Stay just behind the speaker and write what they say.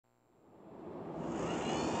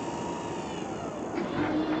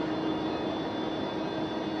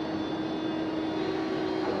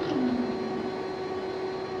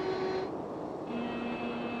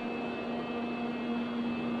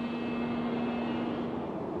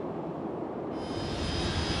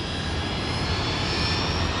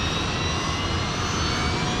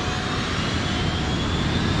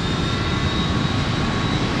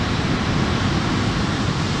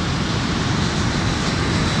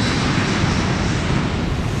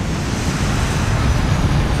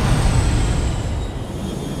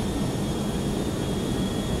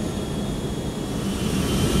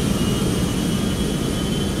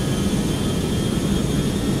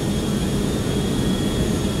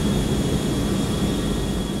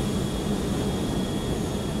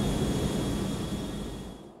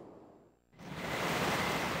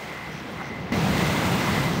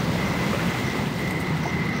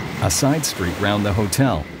side street round the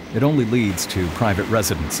hotel. It only leads to private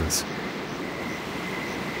residences.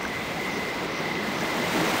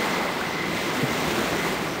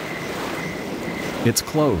 It's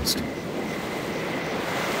closed.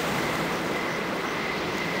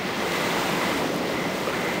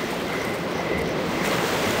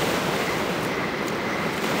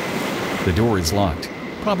 The door is locked.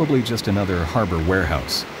 Probably just another harbor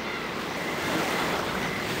warehouse.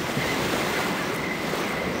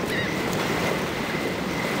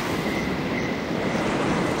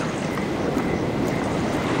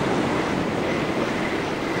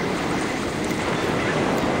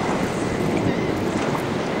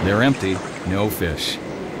 They're empty, no fish.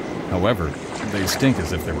 However, they stink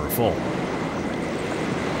as if they were full.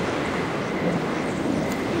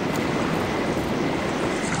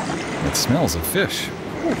 It smells of fish.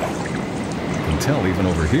 You can tell even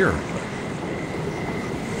over here.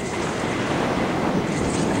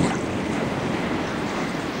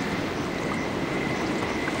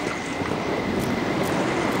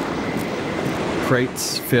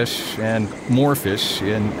 Crates, fish, and more fish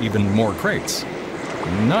in even more crates.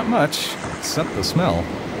 Not much, except the smell.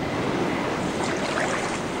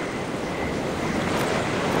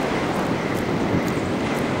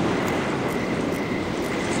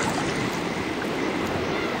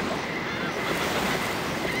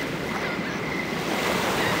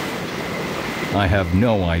 I have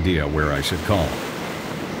no idea where I should call.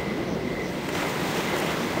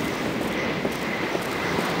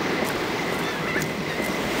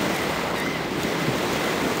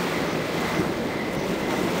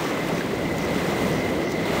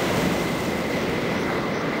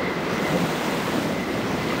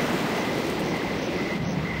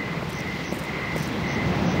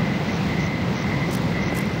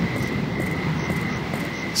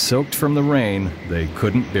 Soaked from the rain, they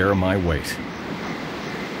couldn't bear my weight.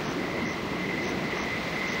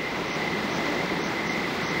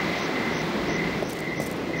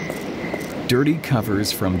 Dirty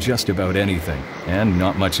covers from just about anything, and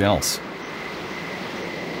not much else.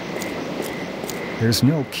 There's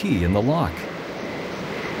no key in the lock.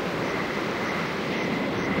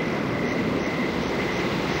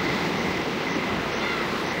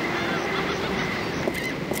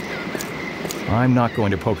 I'm not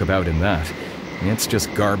going to poke about in that. It's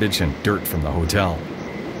just garbage and dirt from the hotel.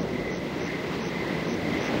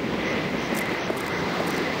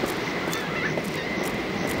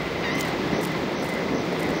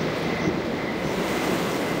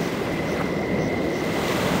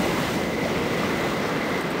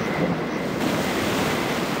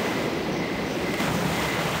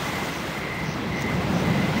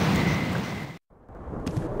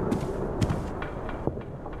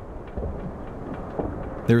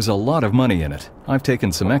 There's a lot of money in it. I've taken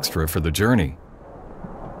some extra for the journey.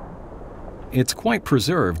 It's quite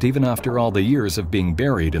preserved even after all the years of being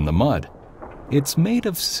buried in the mud. It's made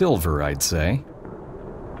of silver, I'd say.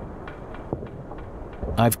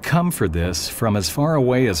 I've come for this from as far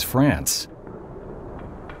away as France.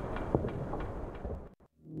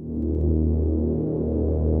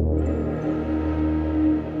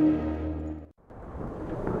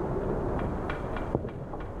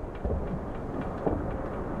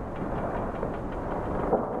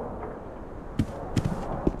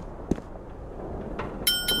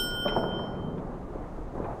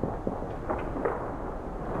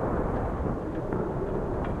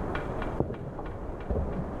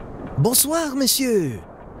 Bonsoir, monsieur.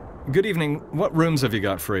 Good evening. What rooms have you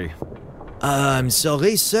got free? I'm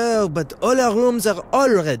sorry, sir, but all our rooms are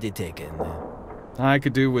already taken. I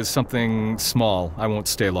could do with something small. I won't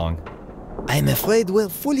stay long. I'm afraid we're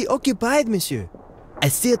fully occupied, monsieur. A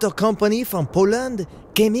theater company from Poland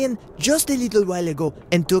came in just a little while ago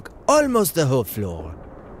and took almost the whole floor.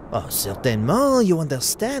 Oh, certainement, you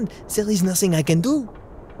understand, there is nothing I can do.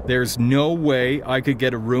 There's no way I could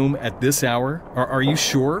get a room at this hour? Are you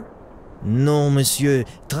sure? No, monsieur.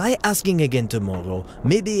 Try asking again tomorrow.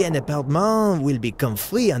 Maybe an apartment will become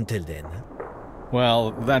free until then.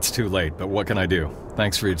 Well, that's too late, but what can I do?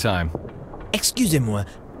 Thanks for your time. Excusez-moi.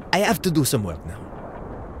 I have to do some work now.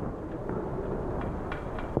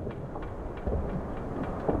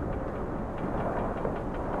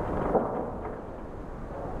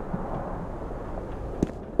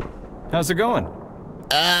 How's it going?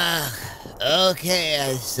 Okay,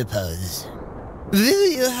 I suppose.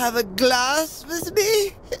 Will you have a glass with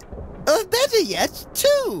me? Or better yet,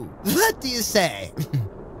 two. What do you say?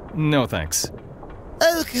 No, thanks.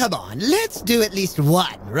 Oh, come on. Let's do at least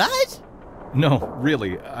one, right? No,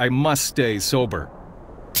 really, I must stay sober.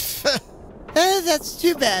 Oh, that's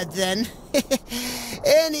too bad then.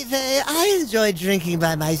 Anyway, I enjoy drinking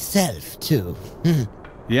by myself, too.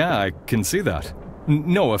 Yeah, I can see that.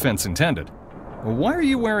 No offense intended. Why are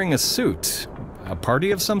you wearing a suit? A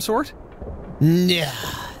party of some sort? Nah,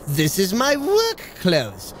 this is my work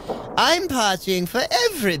clothes. I'm partying for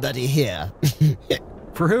everybody here.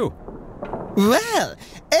 For who? Well,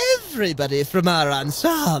 everybody from our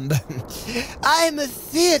ensemble. I'm a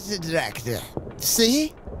theater director.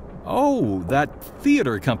 See? Oh, that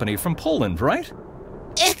theater company from Poland, right?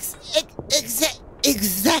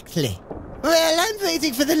 Exactly. Well, I'm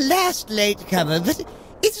waiting for the last latecomer, but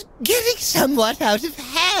it's getting somewhat out of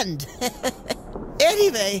hand.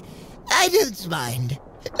 Anyway, I don't mind.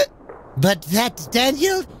 But that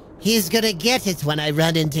Daniel, he's gonna get it when I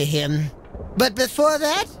run into him. But before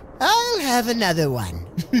that, I'll have another one.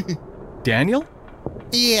 Daniel?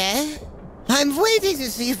 Yeah? I'm waiting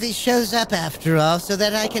to see if he shows up after all so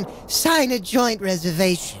that I can sign a joint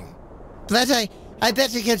reservation. But I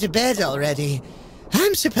better go to bed already.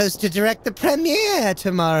 I'm supposed to direct the premiere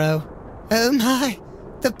tomorrow. Oh my,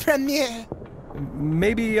 the premiere.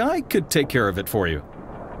 Maybe I could take care of it for you.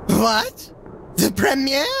 What? The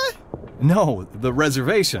premiere? No, the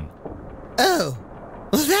reservation. Oh,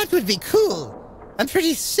 well that would be cool. I'm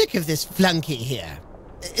pretty sick of this flunky here.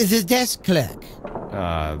 The desk clerk.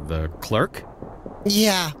 The clerk?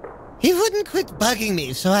 Yeah. He wouldn't quit bugging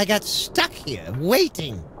me, so I got stuck here,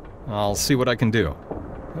 waiting. I'll see what I can do.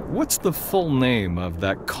 What's the full name of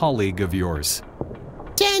that colleague of yours?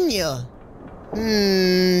 Daniel.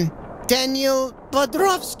 Daniel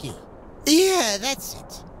Bodrovsky. Yeah, that's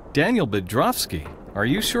it. Daniel Bedrovsky. Are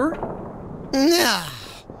you sure? Nah.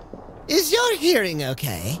 Is your hearing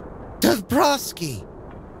okay? Dobrovsky.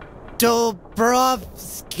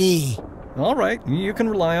 All right, you can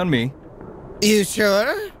rely on me. You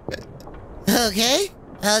sure? Okay,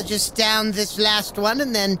 I'll just down this last one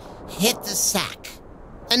and then hit the sack.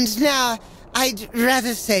 And now, I'd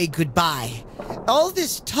rather say goodbye. All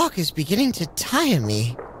this talk is beginning to tire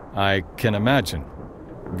me. I can imagine.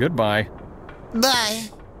 Goodbye. Bye.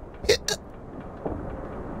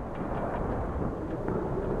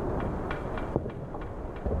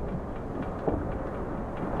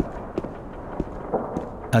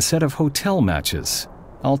 A set of hotel matches.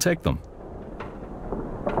 I'll take them.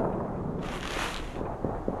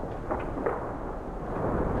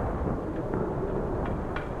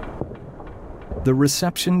 The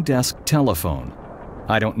reception desk telephone.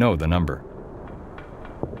 I don't know the number.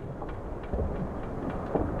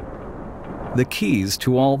 The keys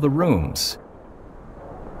to all the rooms.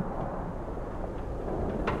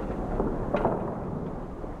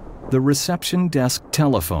 The reception desk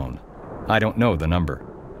telephone. I don't know the number.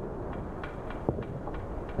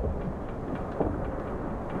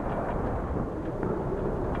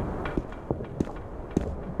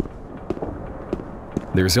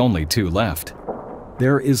 There's only 2 left.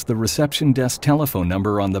 There is the reception desk telephone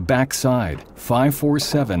number on the back side,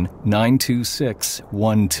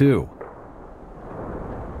 547-926-12.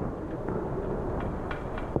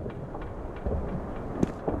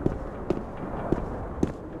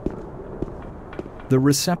 The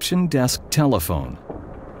reception desk telephone.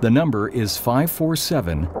 The number is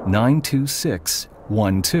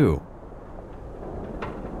 547-926-12.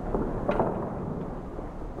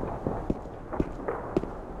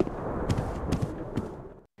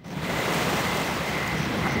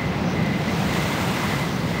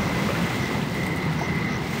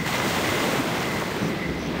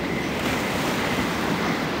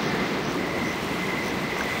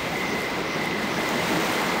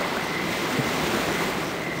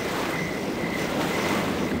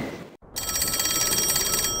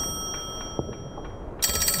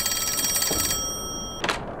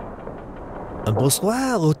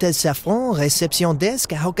 Bonsoir, Hotel Saffron, reception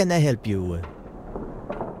desk. How can I help you?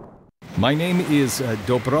 My name is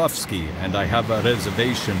Dobrovsky, and I have a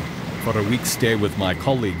reservation for a week's stay with my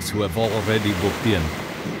colleagues who have already booked in.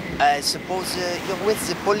 I suppose you're with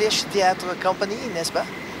the Polish theatre company, n'est-ce pas?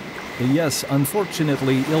 Yes,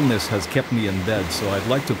 unfortunately, illness has kept me in bed, so I'd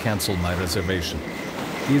like to cancel my reservation.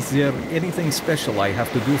 Is there anything special I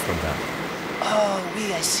have to do for that? Oh,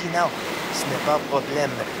 oui, I see now. Ce n'est pas un problème.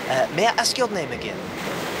 May I ask your name again?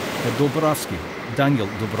 Dobrovsky. Daniel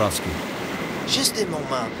Dobrovsky. Just a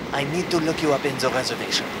moment. I need to look you up in the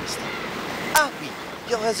reservation list. Ah, oui.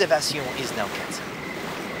 Your reservation is now cancelled.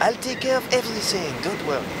 I'll take care of everything. Don't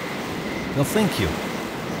worry. Well, thank you.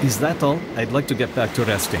 Is that all? I'd like to get back to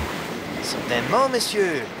resting. Certainement,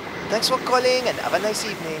 monsieur. Thanks for calling and have a nice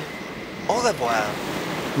evening. Au revoir.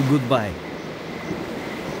 Goodbye.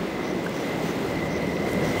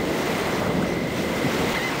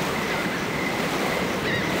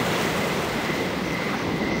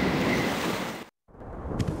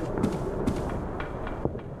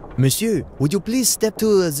 Monsieur, would you please step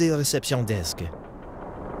to the reception desk?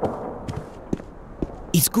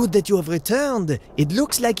 It's good that you have returned. It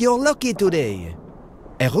looks like you're lucky today.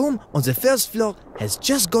 A room on the first floor has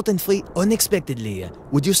just gotten free unexpectedly.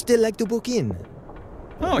 Would you still like to book in?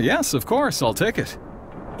 Oh, yes, of course, I'll take it.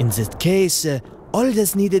 In that case, all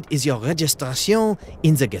that's needed is your registration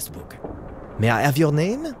in the guest book. May I have your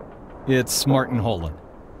name? It's Martin Holan.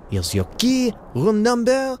 Here's your key, room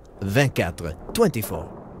number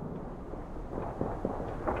 2424.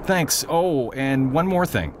 Thanks. Oh, and one more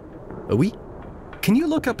thing. Oui? Can you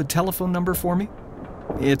look up a telephone number for me?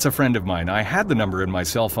 It's a friend of mine. I had the number in my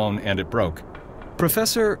cell phone and it broke.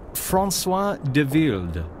 Professor François de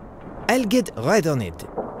Wilde. I'll get right on it.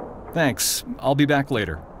 Thanks. I'll be back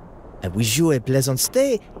later. I wish you a pleasant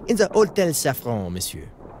stay in the Hotel Safran, monsieur.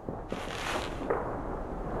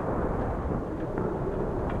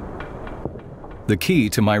 The key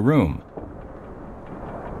to my room.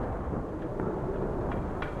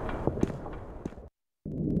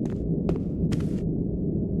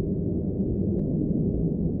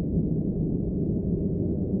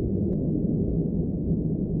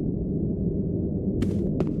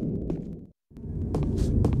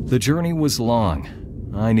 The journey was long.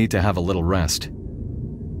 I need to have a little rest.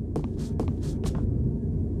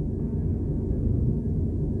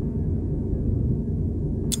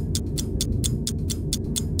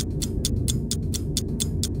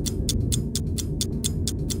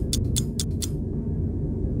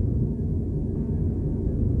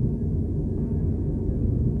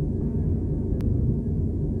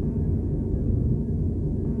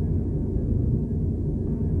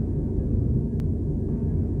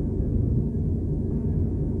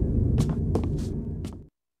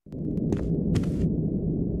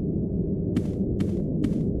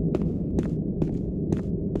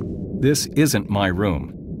 This isn't my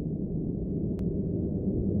room.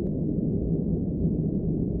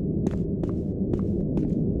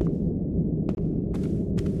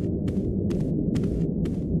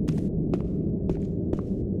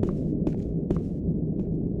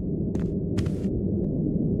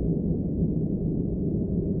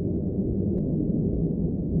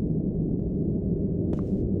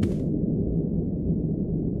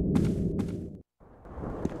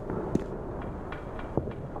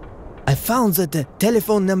 I found the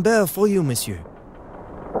telephone number for you, monsieur.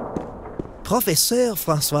 Professeur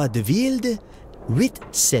François de Wilde,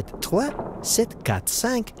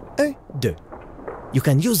 873-745-12. You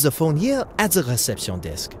can use the phone here at the reception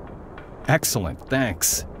desk. Excellent,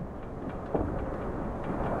 thanks.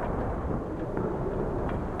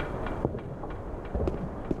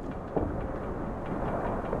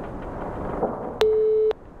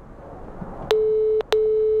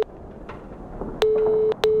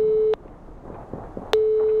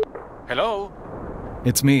 Hello?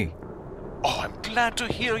 It's me. Oh, I'm glad to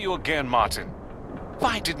hear you again, Martin.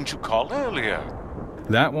 Why didn't you call earlier?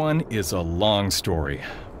 That one is a long story.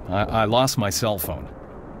 I lost my cell phone.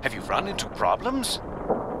 Have you run into problems?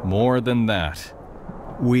 More than that.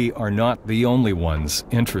 We are not the only ones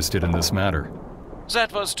interested in this matter.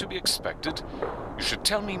 That was to be expected. You should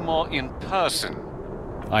tell me more in person.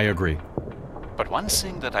 I agree. But one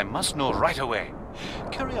thing that I must know right away.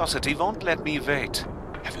 Curiosity won't let me wait.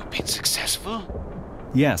 Have you been successful?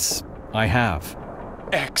 Yes, I have.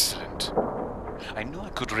 Excellent. I knew I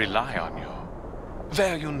could rely on you.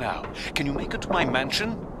 Where are you now? Can you make it to my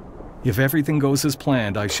mansion? If everything goes as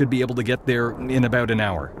planned, I should be able to get there in about an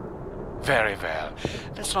hour. Very well.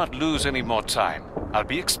 Let's not lose any more time. I'll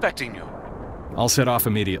be expecting you. I'll set off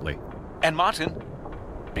immediately. And Martin,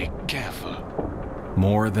 be careful.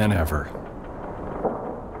 More than ever.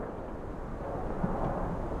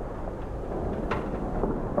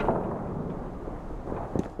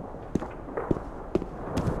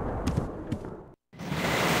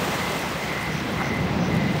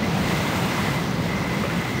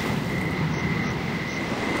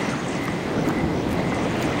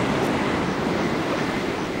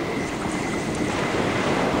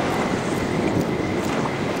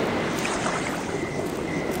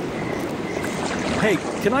 Hey,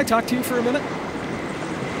 can I talk to you for a minute?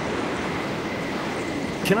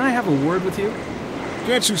 Can I have a word with you?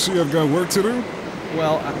 Can't you see I've got work to do?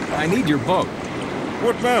 Well, I need your boat.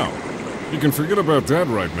 What now? You can forget about that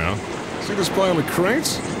right now. See this pile of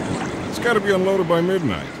crates? It's got to be unloaded by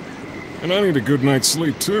midnight. And I need a good night's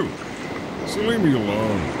sleep, too. So leave me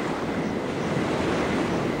alone.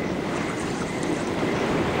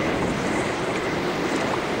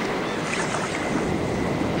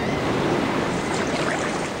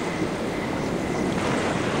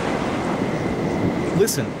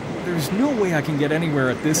 Listen, there's no way I can get anywhere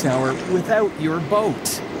at this hour without your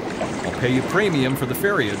boat. I'll pay you premium for the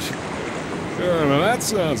ferriage. Yeah, now that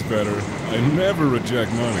sounds better. I never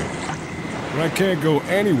reject money. But I can't go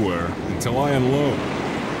anywhere until I unload.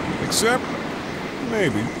 Except,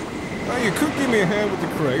 maybe. Now, you could give me a hand with the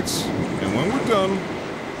crates, and when we're done,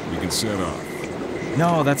 we can set off.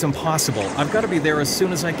 No, that's impossible. I've got to be there as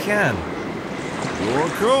soon as I can. Your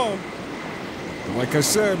call. But like I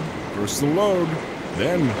said, first the load,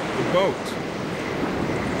 then the boat.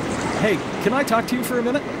 Hey, can I talk to you for a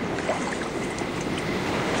minute?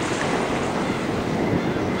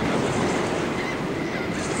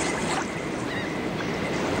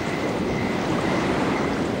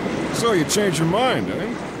 So you changed your mind,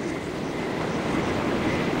 eh?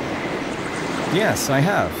 Yes, I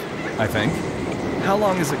have, I think. How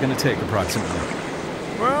long is it going to take, approximately?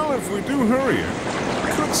 Well, if we do hurry it,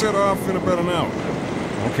 we could set off in about an hour.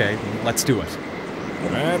 Okay, let's do it.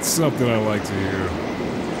 That's something I like to hear.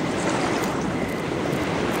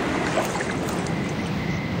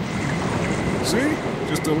 See?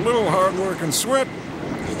 Just a little hard work and sweat.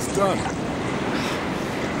 It's done.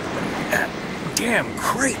 Damn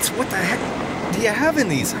crates, what the heck do you have in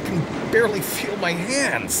these? I can barely feel my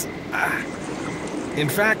hands. In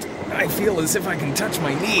fact, I feel as if I can touch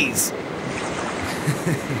my knees.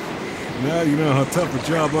 Now you know how tough a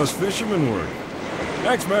job us fishermen work.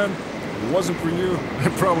 Thanks, man. If it wasn't for you,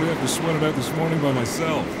 I'd probably have to sweat it out this morning by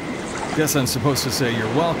myself. Guess I'm supposed to say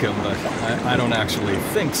you're welcome, but I don't actually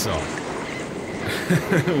think so.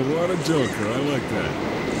 What a joker, I like that.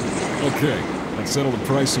 Okay, let's settle the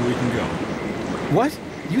price so we can go. What?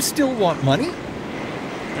 You still want money?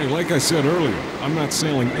 Hey, like I said earlier, I'm not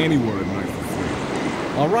sailing anywhere at night for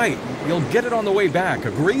free. All right, you'll get it on the way back,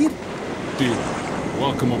 agreed? Deal.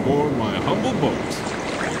 Welcome aboard my humble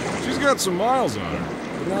boat. She's got some miles on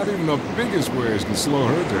her, but not even the biggest waves can slow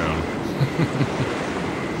her down.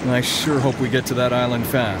 I sure hope we get to that island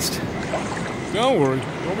fast. Don't worry,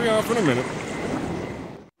 we'll be off in a minute.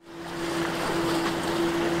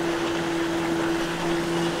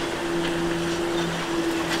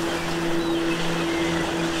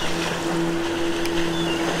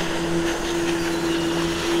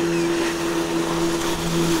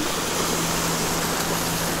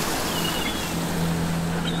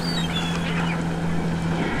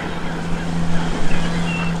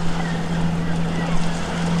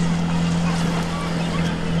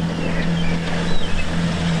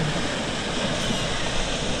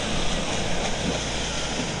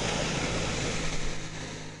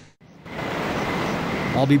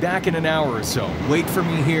 I'll be back in an hour or so. Wait for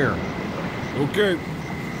me here. Okay.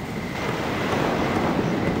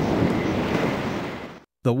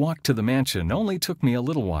 The walk to the mansion only took me a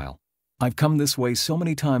little while. I've come this way so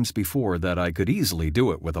many times before that I could easily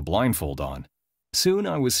do it with a blindfold on. Soon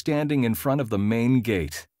I was standing in front of the main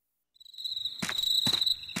gate.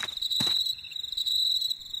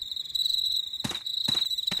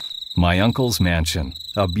 My uncle's mansion,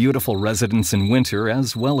 a beautiful residence in winter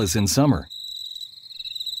as well as in summer.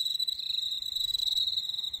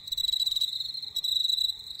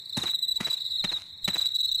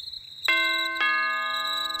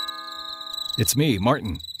 It's me,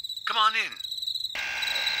 Martin. Come on in.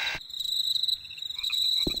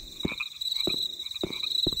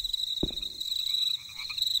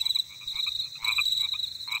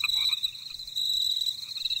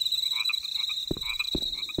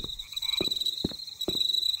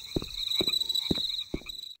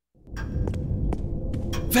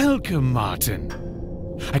 Welcome, Martin.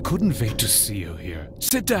 I couldn't wait to see you here.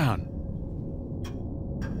 Sit down.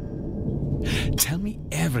 Tell me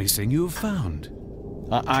everything you've found.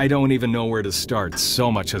 I don't even know where to start.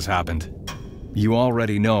 So much has happened. You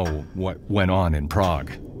already know what went on in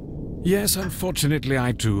Prague. Yes, unfortunately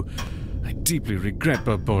I do. I deeply regret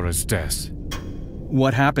Barbora's death.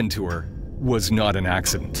 What happened to her was not an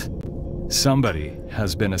accident. Somebody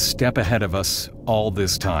has been a step ahead of us all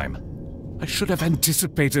this time. I should have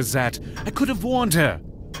anticipated that. I could have warned her.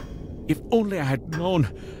 If only I had known,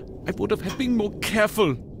 I would have been more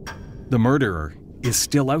careful. The murderer is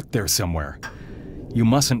still out there somewhere. You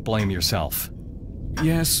mustn't blame yourself.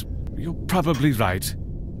 Yes, you're probably right.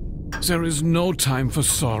 There is no time for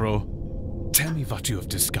sorrow. Tell me what you have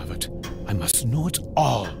discovered. I must know it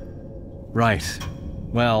all. Right.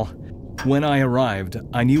 Well, when I arrived,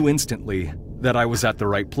 I knew instantly that I was at the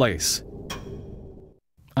right place.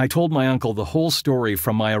 I told my uncle the whole story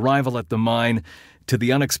from my arrival at the mine to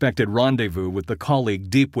the unexpected rendezvous with the colleague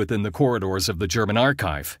deep within the corridors of the German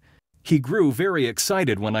archive. He grew very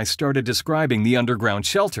excited when I started describing the underground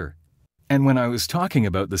shelter. And when I was talking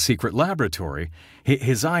about the secret laboratory,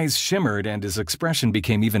 his eyes shimmered and his expression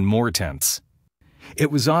became even more tense.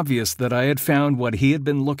 It was obvious that I had found what he had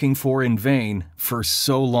been looking for in vain for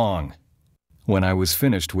so long. When I was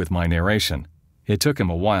finished with my narration, it took him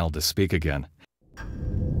a while to speak again.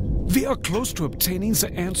 We are close to obtaining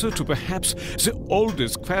the answer to perhaps the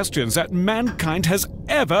oldest questions that mankind has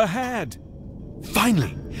ever had.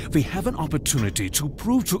 Finally, we have an opportunity to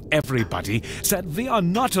prove to everybody that we are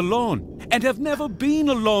not alone and have never been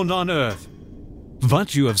alone on Earth.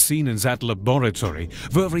 What you have seen in that laboratory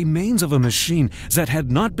were remains of a machine that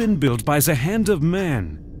had not been built by the hand of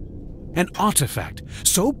man. An artifact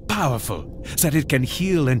so powerful that it can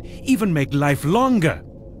heal and even make life longer.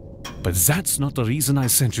 But that's not the reason I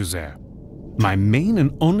sent you there. My main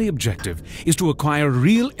and only objective is to acquire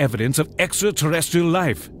real evidence of extraterrestrial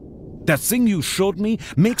life. That thing you showed me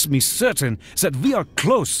makes me certain that we are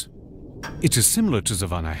close. It is similar to the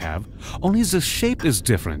one I have, only the shape is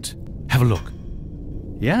different. Have a look.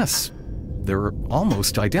 Yes, they're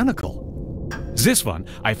almost identical. This one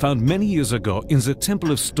I found many years ago in the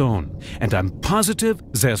Temple of Stone, and I'm positive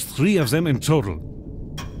there's 3 of them in total.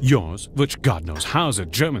 Yours, which God knows how the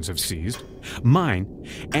Germans have seized, mine,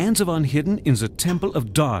 and the one hidden in the Temple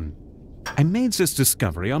of Dawn. I made this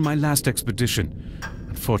discovery on my last expedition.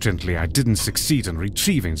 Unfortunately, I didn't succeed in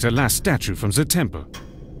retrieving the last statue from the temple.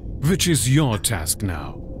 Which is your task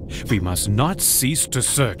now. We must not cease to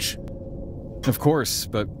search. Of course,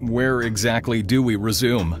 but where exactly do we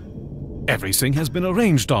resume? Everything has been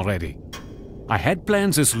arranged already. I had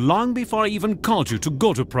plans this long before I even called you to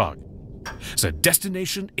go to Prague. The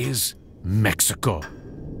destination is Mexico.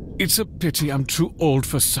 It's a pity I'm too old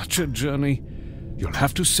for such a journey. You'll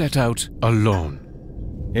have to set out alone.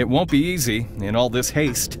 It won't be easy in all this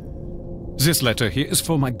haste. This letter here is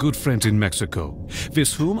for my good friend in Mexico,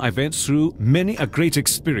 with whom I went through many a great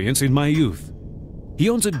experience in my youth. He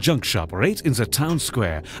owns a junk shop right in the town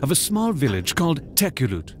square of a small village called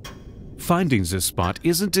Teculut. Finding this spot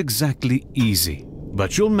isn't exactly easy,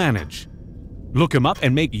 but you'll manage. Look him up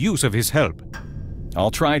and make use of his help. I'll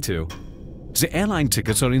try to. The airline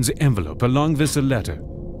tickets are in the envelope along with the letter.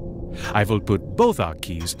 I will put both our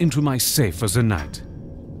keys into my safe for the night.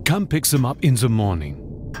 Come pick them up in the morning.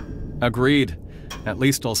 Agreed. At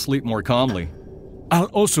least I'll sleep more calmly. I'll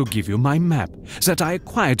also give you my map that I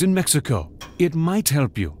acquired in Mexico. It might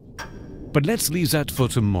help you. But let's leave that for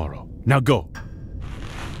tomorrow. Now go.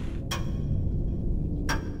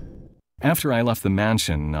 After I left the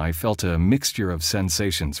mansion, I felt a mixture of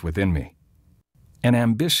sensations within me. An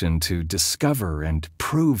ambition to discover and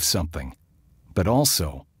prove something, but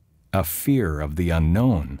also a fear of the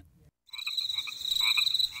unknown.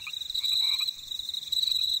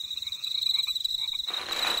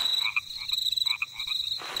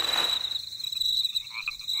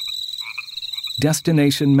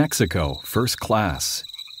 Destination Mexico, first class.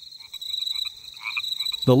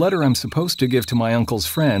 The letter I'm supposed to give to my uncle's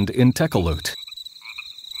friend in Teculut.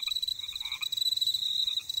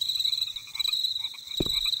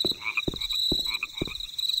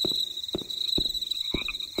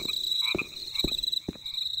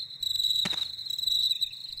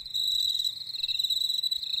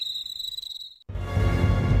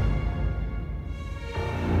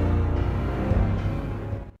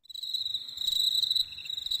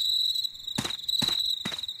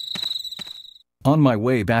 On my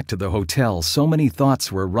way back to the hotel, so many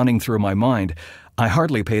thoughts were running through my mind, I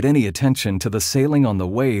hardly paid any attention to the sailing on the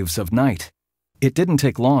waves of night. It didn't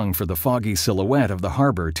take long for the foggy silhouette of the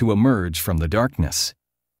harbor to emerge from the darkness.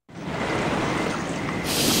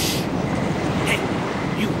 Hey,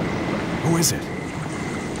 you! Who is it?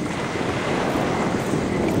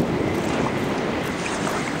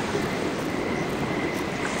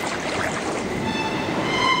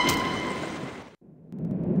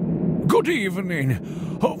 Good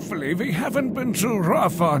evening. Hopefully we haven't been too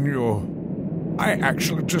rough on you. I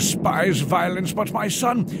actually despise violence, but my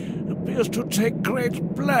son appears to take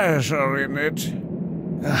great pleasure in it.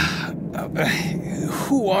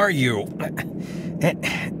 Who are you?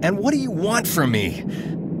 And what do you want from me?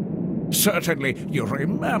 Certainly you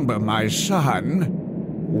remember my son.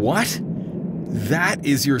 What? That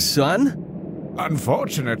is your son?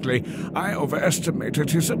 Unfortunately, I overestimated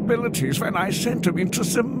his abilities when I sent him into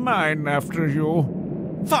the mine after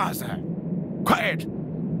you. Father! Quiet!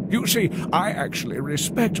 You see, I actually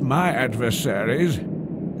respect my adversaries.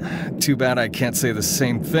 Too bad I can't say the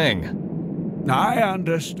same thing. I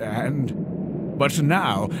understand. But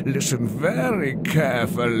now, listen very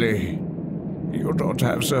carefully. You don't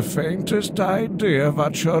have the faintest idea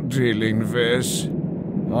what you're dealing with.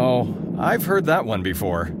 Oh, I've heard that one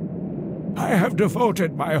before. I have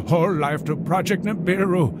devoted my whole life to Project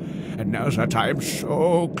Nibiru, and now that I am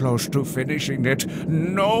so close to finishing it,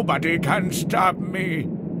 nobody can stop me.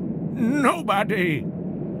 Nobody!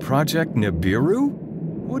 Project Nibiru?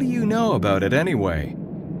 What do you know about it anyway?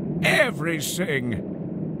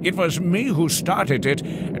 Everything! It was me who started it,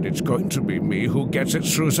 and it's going to be me who gets it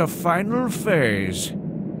through the final phase.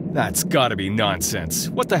 That's gotta be nonsense.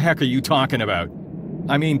 What the heck are you talking about?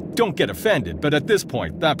 I mean, don't get offended, but at this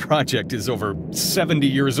point, that project is over 70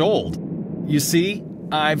 years old. You see,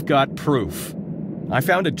 I've got proof. I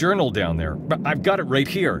found a journal down there, but I've got it right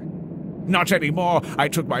here. Not anymore. I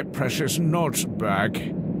took my precious notes back.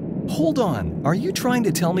 Hold on, are you trying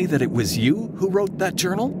to tell me that it was you who wrote that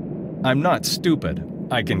journal? I'm not stupid.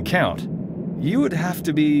 I can count. You would have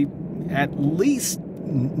to be at least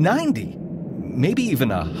 90, maybe even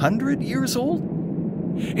 100 years old?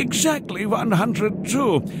 Exactly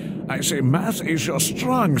 102. I say math is your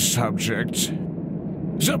strong subject.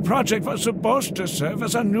 The project was supposed to serve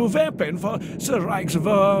as a new weapon for the Reich's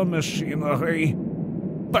war machinery.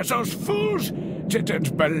 But those fools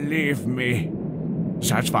didn't believe me.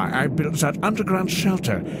 That's why I built that underground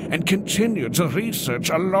shelter and continued the research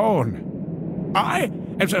alone. I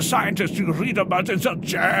am the scientist you read about in the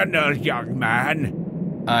journal, young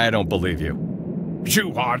man. I don't believe you. You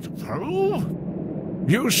want proof?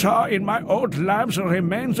 You saw in my old labs the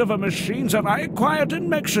remains of a machine that I acquired in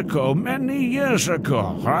Mexico many years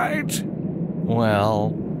ago, right?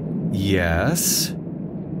 Well, yes.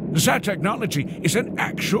 That technology is an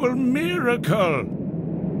actual miracle.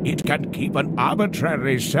 It can keep an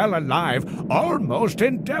arbitrary cell alive almost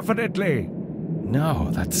indefinitely. No,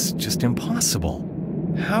 that's just impossible.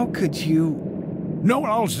 How could you... Know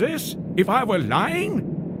all this if I were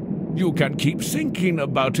lying? You can keep thinking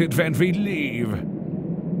about it when we leave.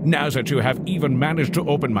 Now that you have even managed to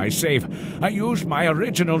open my safe, I used my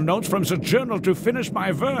original notes from the journal to finish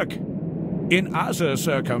my work. In other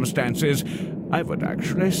circumstances, I would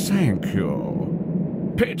actually thank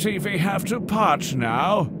you. Pity we have to part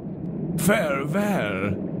now.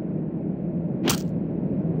 Farewell.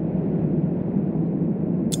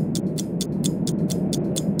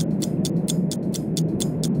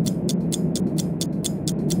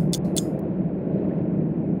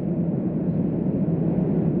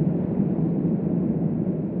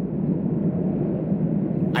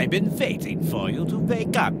 I've been waiting for you to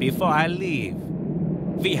wake up before I leave.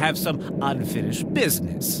 We have some unfinished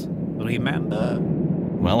business, remember?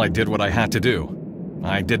 Well, I did what I had to do.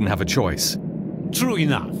 I didn't have a choice. True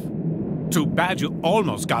enough. Too bad you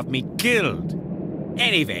almost got me killed.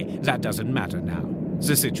 Anyway, that doesn't matter now.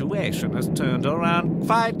 The situation has turned around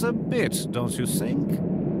quite a bit, don't you think?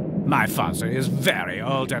 My father is very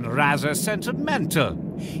old and rather sentimental.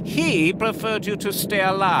 He preferred you to stay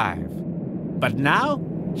alive. But now,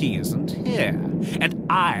 he isn't here, and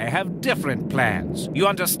I have different plans. You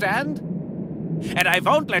understand? And I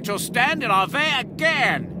won't let you stand in our way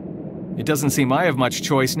again! It doesn't seem I have much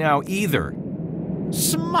choice now either.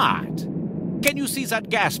 Smart. Can you see that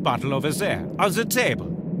gas bottle over there, on the table?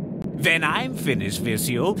 When I'm finished with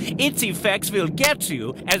you, its effects will get to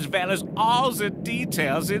you, as well as all the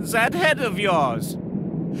details in that head of yours.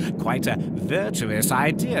 Quite a virtuous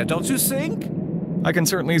idea, don't you think? I can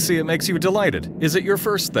certainly see it makes you delighted. Is it your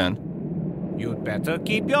first, then? You'd better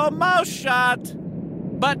keep your mouth shut.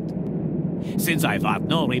 But since I've had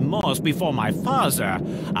no remorse before my father,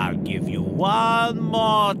 I'll give you one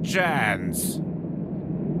more chance.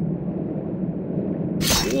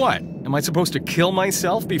 What? Am I supposed to kill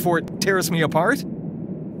myself before it tears me apart?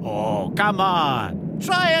 Oh, come on.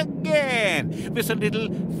 Try again, with a little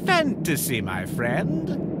fantasy, my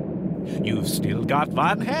friend. You've still got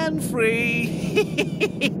one hand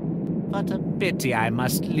free. What a pity I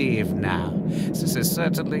must leave now. This is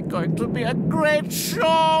certainly going to be a great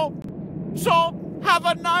show. So, have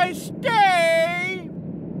a nice day.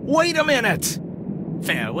 Wait a minute!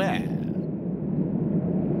 Farewell.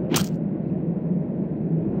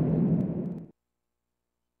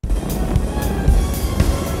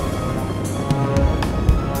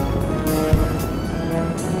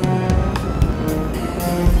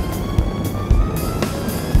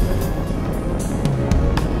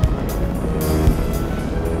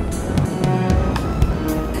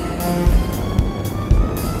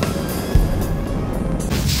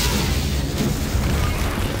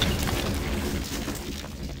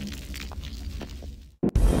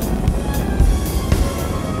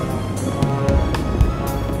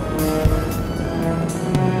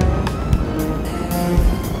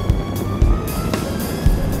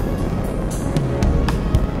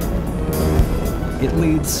 It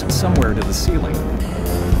leads somewhere to the ceiling.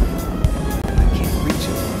 I can't reach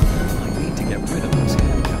it. Might be get rid of those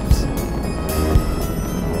handcuffs.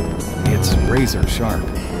 It's razor sharp.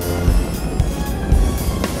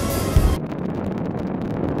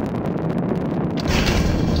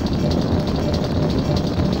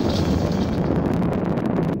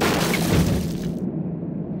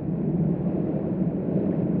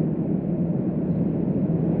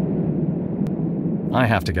 I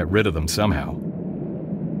have to get rid of them somehow.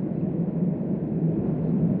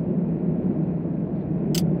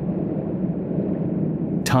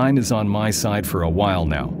 Time is on my side for a while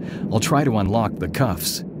now. I'll try to unlock the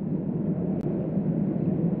cuffs.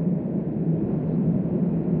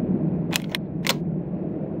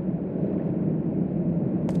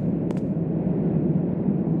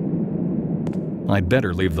 I'd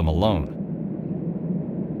better leave them alone.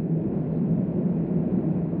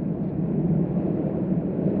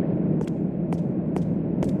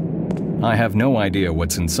 I have no idea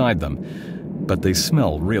what's inside them, but they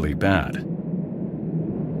smell really bad.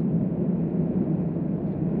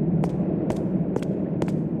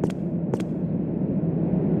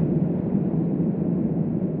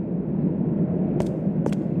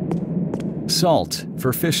 Salt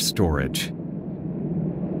for fish storage.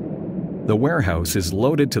 The warehouse is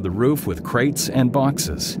loaded to the roof with crates and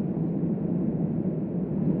boxes.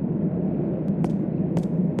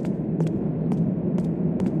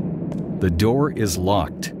 The door is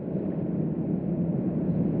locked.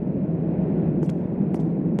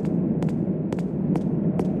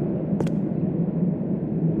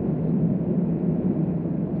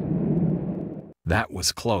 That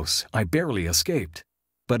was close. I barely escaped.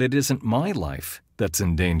 But it isn't my life that's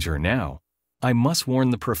in danger now. I must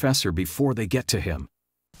warn the professor before they get to him.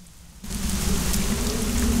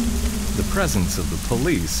 The presence of the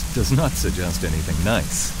police does not suggest anything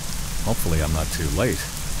nice. Hopefully I'm not too late.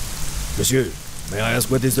 Monsieur, may I ask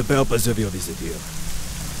what is the purpose of your visit here?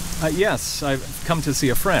 Yes, I've come to see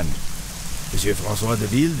a friend. Monsieur François de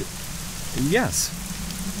Ville? Yes.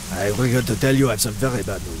 I regret to tell you I have some very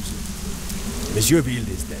bad news. Monsieur Ville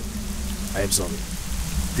is dead. I am sorry.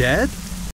 Dead?